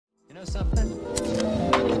Something?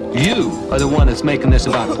 You are the one that's making this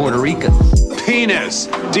about Puerto Ricans. Penis.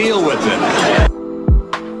 Deal with it.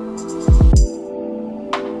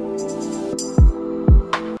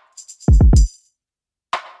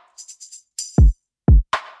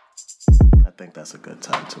 I think that's a good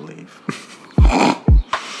time to leave.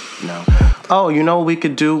 No. Oh, you know what we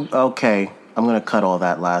could do? Okay, I'm going to cut all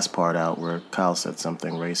that last part out where Kyle said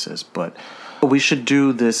something racist, but we should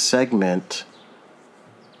do this segment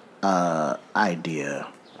idea.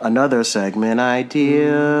 Another segment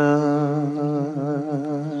idea.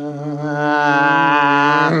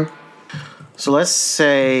 So let's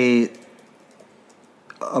say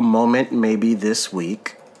a moment maybe this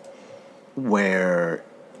week where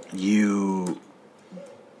you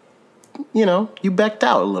becked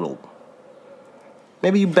out a little.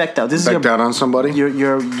 Maybe you becked out. Becked out on somebody?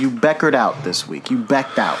 You beckered out this week. You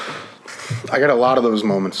becked out. I got a lot of those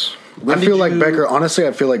moments. I feel like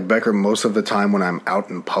Becker most of the time when I'm out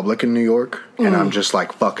in public in New York and I'm just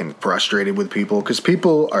like fucking frustrated with people because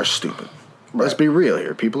people are stupid. Right. Let's be real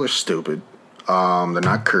here. People are stupid. They're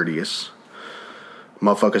not courteous.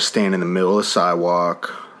 Motherfuckers stand in the middle of the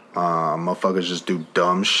sidewalk. Motherfuckers just do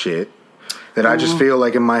dumb shit that I just feel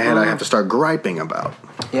like in my head I have to start griping about.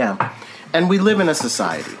 Yeah. And we live in a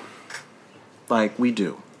society. Like, we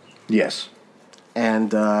do. Yes.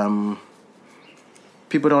 And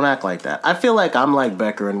people don't act like that. I feel like I'm like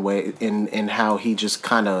Becker in how he just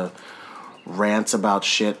kind of rants about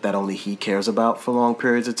shit that only he cares about for long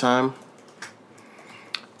periods of time.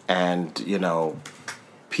 And,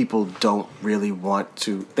 people don't really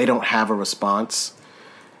they don't have a response.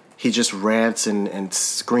 He just rants and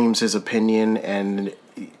screams his opinion, and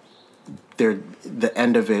the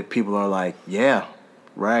end of it, people are like, yeah,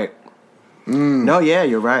 right. No, yeah,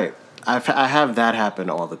 you're right. I have that happen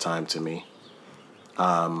all the time to me.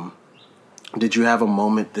 Did you have a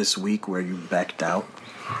moment this week where you backed out?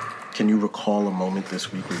 Can you recall a moment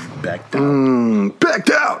this week where you backed out? Backed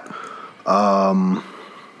out!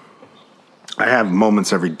 I have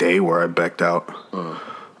moments every day where I backed out.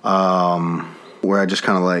 Where I just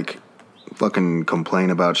kind of like fucking complain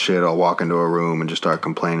about shit. I'll walk into a room and just start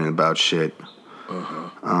complaining about shit.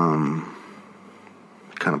 Kind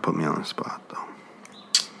of put me on the spot, though.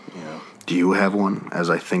 Yeah. Do you have one as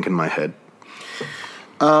I think in my head?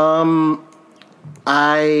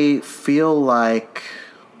 I feel like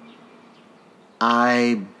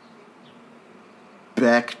I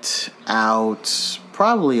becked out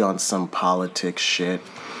probably on some politics shit.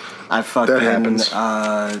 I fucking that happens.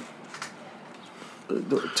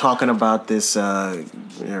 Talking about this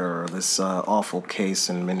awful case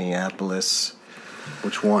in Minneapolis.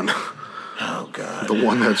 Which one? Oh God. The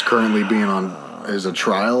one that's currently being on is a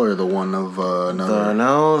trial, or the one of another?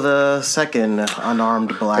 The second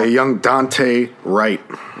unarmed black. A young Dante Wright.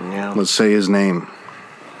 Yeah. Let's say his name.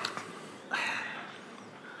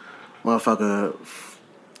 Motherfucker.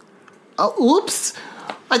 Oh, oops.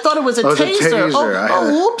 I thought it was a taser. It's a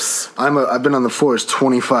taser. Oops. I've been on the force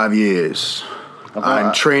 25 years.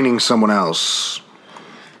 I'm training someone else.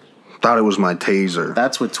 Thought it was my taser.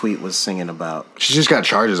 That's what Tweet was singing about. She just got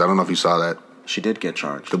charges. I don't know if you saw that. She did get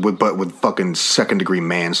charged. But with fucking second-degree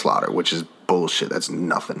manslaughter, which is bullshit. That's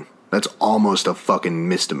nothing. That's almost a fucking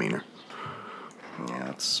misdemeanor. Yeah,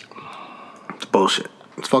 it's bullshit.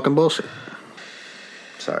 It's fucking bullshit.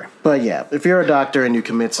 Sorry. But yeah, if you're a doctor and you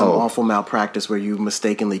commit some awful malpractice where you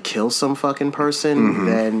mistakenly kill some fucking person,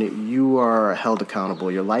 then you are held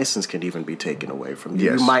accountable. Your license can even be taken away from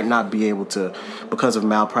you. Yes. You might not be able to, because of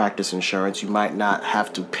malpractice insurance, you might not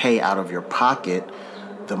have to pay out of your pocket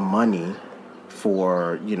the money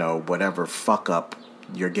for, whatever fuck up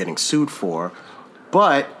you're getting sued for.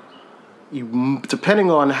 But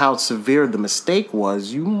depending on how severe the mistake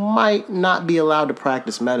was, you might not be allowed to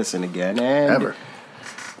practice medicine again. And ever.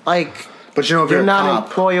 But you're not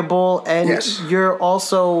employable, and yes. You're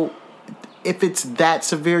also, if it's that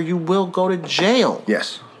severe, you will go to jail.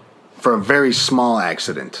 Yes. For a very small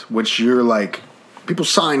accident, which you're like, people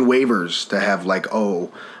sign waivers to have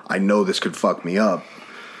I know this could fuck me up.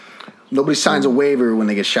 Nobody signs a waiver when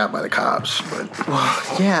they get shot by the cops. But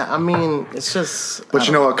yeah, I mean, it's just... But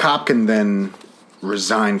a cop can then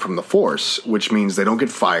resign from the force, which means they don't get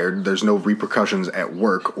fired. There's no repercussions at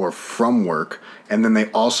work or from work. And then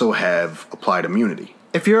they also have applied immunity.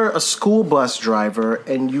 If you're a school bus driver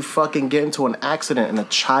and you fucking get into an accident and a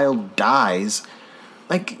child dies,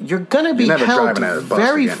 you're gonna be held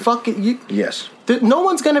very fucking... Yes. No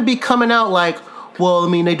one's gonna be coming out like... Well, I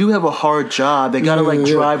mean, they do have a hard job. They gotta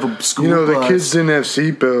drive a school bus. The kids didn't have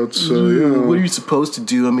seatbelts, so what are you supposed to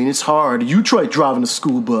do? I mean, it's hard. You try driving a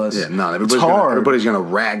school bus. Yeah, no, it's hard. Everybody's gonna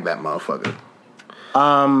rag that motherfucker.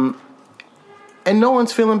 And no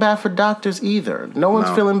one's feeling bad for doctors either. No one's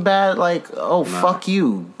feeling bad like, oh, fuck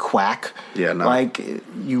you, quack. Yeah, no. Like,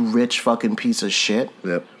 you rich fucking piece of shit.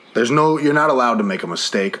 Yep. You're not allowed to make a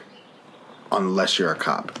mistake unless you're a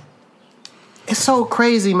cop. It's so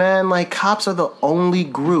crazy, man. Like, cops are the only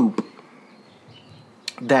group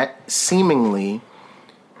that seemingly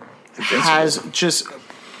has just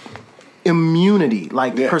immunity,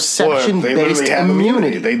 like perception-based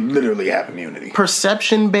immunity. They literally have immunity.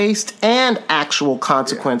 Perception-based and actual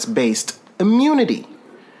consequence-based immunity.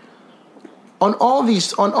 On all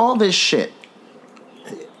this shit.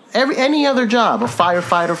 Any other job, a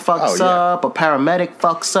firefighter fucks up, a paramedic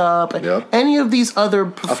fucks up, any of these other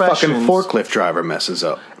professions. A fucking forklift driver messes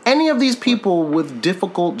up. Any of these people with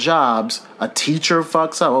difficult jobs, a teacher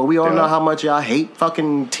fucks up. Well, we all know how much y'all hate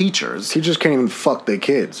fucking teachers. Teachers can't even fuck their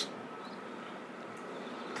kids.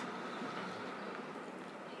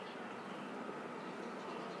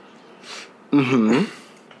 Mm-hmm.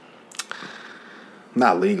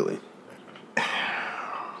 Not legally.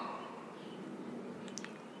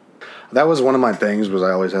 That was one of my things, was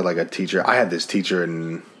I always had like a teacher. I had this teacher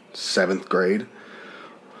in 7th grade.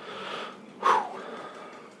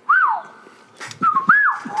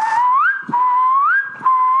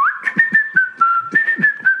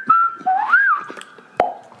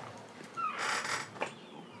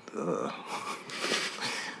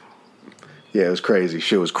 Yeah, it was crazy.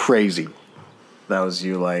 Shit was crazy. That was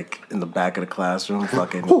you, like, in the back of the classroom,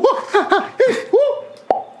 fucking...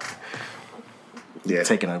 Yeah.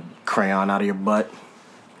 Taking a crayon out of your butt.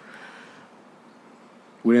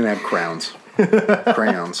 We didn't have crowns.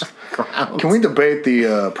 Crayons. Can we debate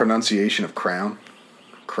the pronunciation of crown?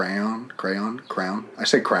 Crayon? Crown? I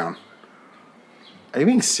say crown. Are you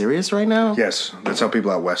being serious right now? Yes, that's how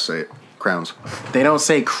people out west say it. Crowns. They don't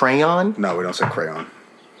say crayon? No, we don't say crayon.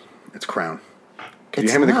 It's crown. Can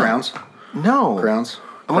you hand me the crowns? No. Crowns?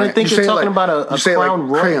 I'm going to think you're talking about a crown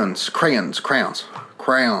royal.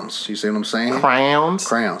 Crayons. You see what I'm saying? Crayons?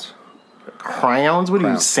 Crayons. Crayons? What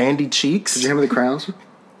are you, Sandy Cheeks? Did you hand me the crowns?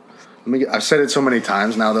 I've said it so many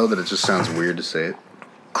times now, though, that it just sounds weird to say it.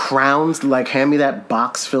 Crowns? Like, hand me that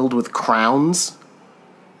box filled with crowns?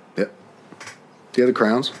 Yep. Do you have the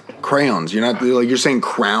crowns? Crayons. You're not, like, you're saying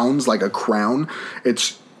crowns, like a crown.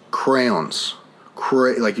 It's crayons.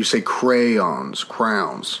 Like you say crayons,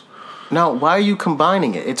 crowns. No, why are you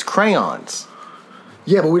combining it? It's crayons.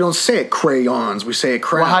 Yeah, but we don't say it crayons. We say it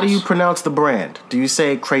crayons. Well, how do you pronounce the brand? Do you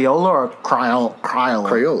say Crayola or Crayola?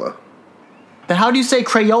 Crayola. Then how do you say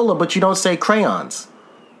Crayola but you don't say crayons?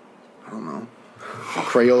 I don't know.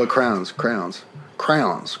 Crayola crowns. Crowns.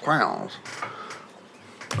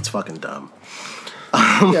 That's fucking dumb.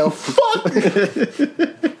 Yeah, fuck.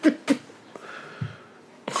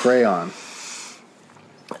 Crayon.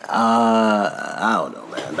 I don't know,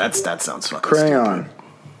 man. That sounds fucking crayon. Stupid.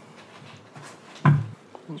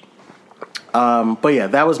 But yeah,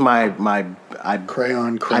 that was my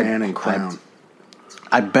crayon, and crown.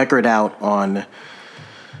 I beckered out on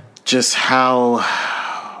just how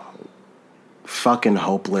fucking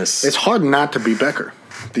hopeless. It's hard not to be Becker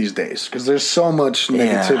these days because there's so much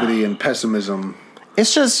negativity and pessimism.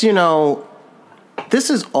 It's just, this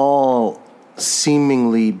is all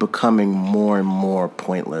seemingly becoming more and more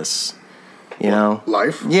pointless.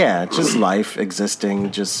 Life? Yeah, just life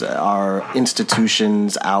existing, just our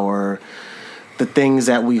institutions, the things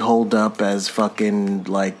that we hold up as fucking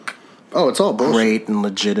like it's all bullshit. Great and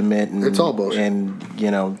legitimate, and it's all bullshit.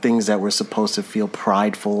 And things that we're supposed to feel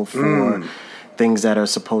prideful for, things that are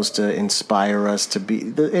supposed to inspire us to be.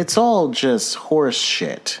 It's all just horse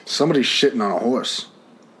shit. Somebody's shitting on a horse.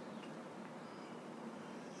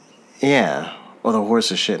 Yeah, or the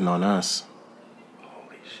horse is shitting on us.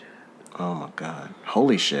 Holy shit! Oh my god!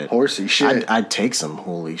 Holy shit! Horsey shit! I'd take some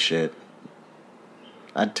holy shit.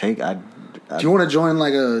 Do you want to join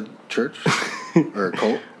like a church or a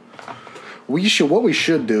cult? What we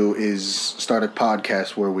should do is start a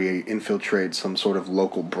podcast where we infiltrate some sort of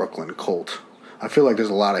local Brooklyn cult. I feel like there's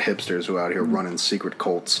a lot of hipsters who are out here running secret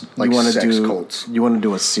cults, like sex cults. You want to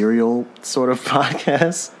do a serial sort of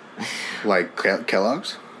podcast? Like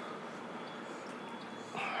Kellogg's?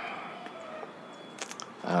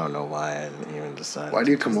 I don't know why I didn't even decide. Why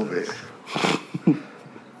do you come over here?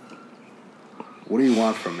 What do you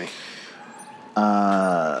want from me?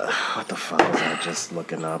 What the fuck was I just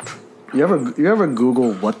looking up? You ever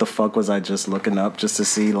Google what the fuck was I just looking up just to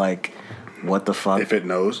see like what the fuck? If it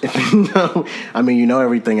knows. No, I mean, you know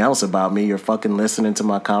everything else about me. You're fucking listening to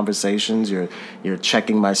my conversations. You're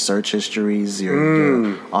checking my search histories.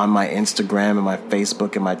 You're on my Instagram and my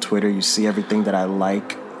Facebook and my Twitter. You see everything that I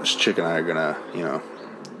like. This chick and I are gonna,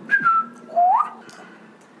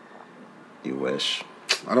 You wish.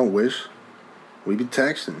 I don't wish. We be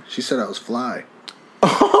texting. She said I was fly.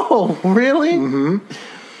 Oh, really? Mm-hmm.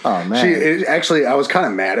 Oh, man. Actually, I was kind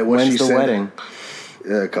of mad at what she said. When's the wedding?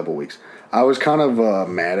 A couple weeks. I was kind of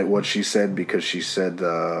mad at what she said because she said...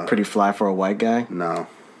 Pretty fly for a white guy? No.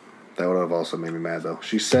 That would have also made me mad, though.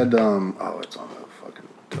 She said... oh, it's on the fucking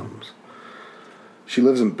thumbs. She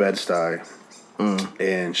lives in Bed-Stuy.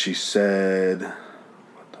 And she said...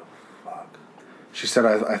 What the fuck? She said,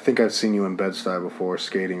 I think I've seen you in Bed-Stuy before,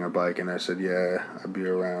 skating or biking. I said, yeah, I'd be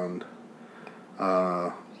around.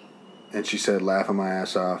 And she said, laughing my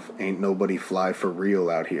ass off, ain't nobody fly for real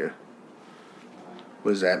out here.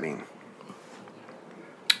 What does that mean?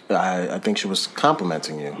 I think she was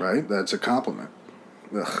complimenting you. Right? That's a compliment.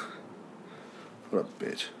 Ugh. What a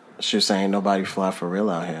bitch. She was saying nobody fly for real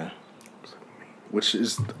out here.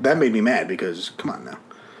 That made me mad because, come on now.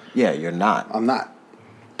 Yeah, you're not. I'm not.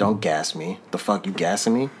 Don't gas me. The fuck, you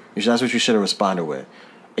gassing me? That's what you should have responded with.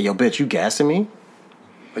 Hey, yo, bitch, you gassing me?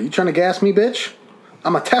 Are you trying to gas me, bitch?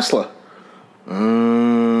 I'm a Tesla.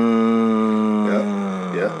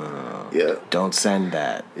 Yeah. Don't send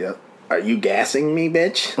that. Yep. Are you gassing me,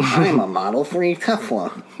 bitch? I'm a Model 3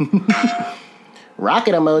 Tesla.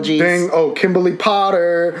 Rocket emojis. Ding. Oh, Kimberly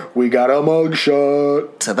Potter. We got a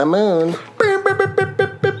mugshot. To the moon.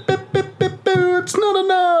 It's not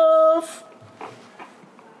enough.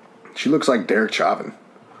 She looks like Derek Chauvin.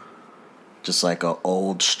 Just like an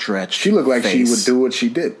old stretched She looked like face. she would do what she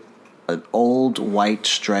did. An old white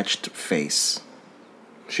stretched face.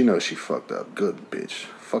 She knows she fucked up. Good bitch.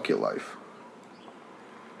 Fuck your life.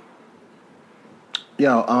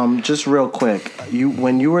 Yo, just real quick,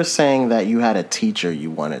 when you were saying that you had a teacher you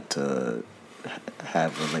wanted to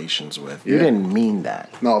have relations with, you didn't mean that.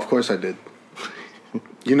 No, of course I did.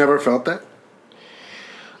 You never felt that?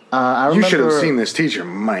 I remember, you should have seen this teacher,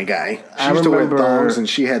 my guy. She used to wear thongs, and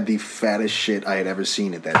she had the fattest shit I had ever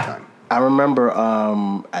seen at that time. I remember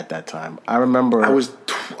at that time. I was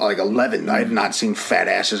like 11. I had not seen fat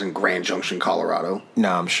asses in Grand Junction, Colorado.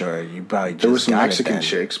 No, I'm sure you probably just there was some got Mexican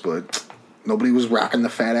chicks, but nobody was rocking the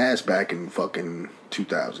fat ass back in fucking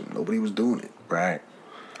 2000. Nobody was doing it. Right.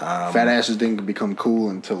 Fat asses didn't become cool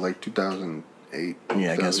until like 2008,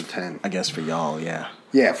 yeah, 2010. I guess for y'all, yeah.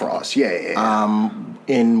 Yeah, for us, yeah.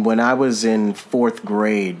 When I was in 4th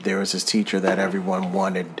grade, there was this teacher that everyone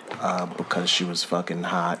wanted because she was fucking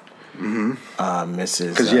hot. Mm-hmm.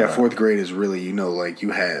 Mrs. Because 4th grade is really, you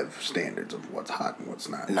have standards of what's hot and what's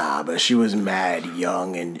not. Nah, but she was mad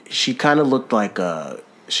young, and she kind of looked like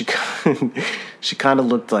she kind of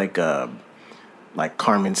looked like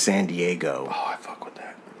Carmen Sandiego. Oh, I fuck with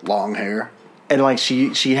that. Long hair, and like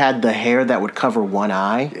she had the hair that would cover one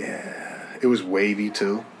eye. Yeah, it was wavy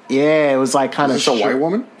too. Yeah, it was like kind of. Is this a white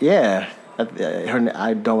woman? Yeah,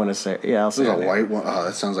 I don't want to say. Yeah, I'll say. This is a white one. Oh,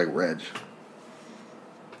 that sounds like Reg.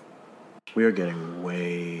 We are getting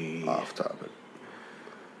way off topic.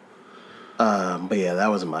 But yeah, that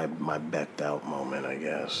was my becked out moment, I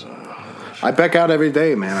guess. I beck out every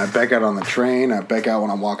day, man. I beck out on the train. I beck out when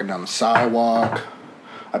I'm walking down the sidewalk.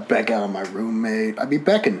 I beck out on my roommate. I be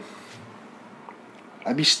becking.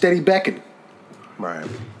 I be steady becking. Right.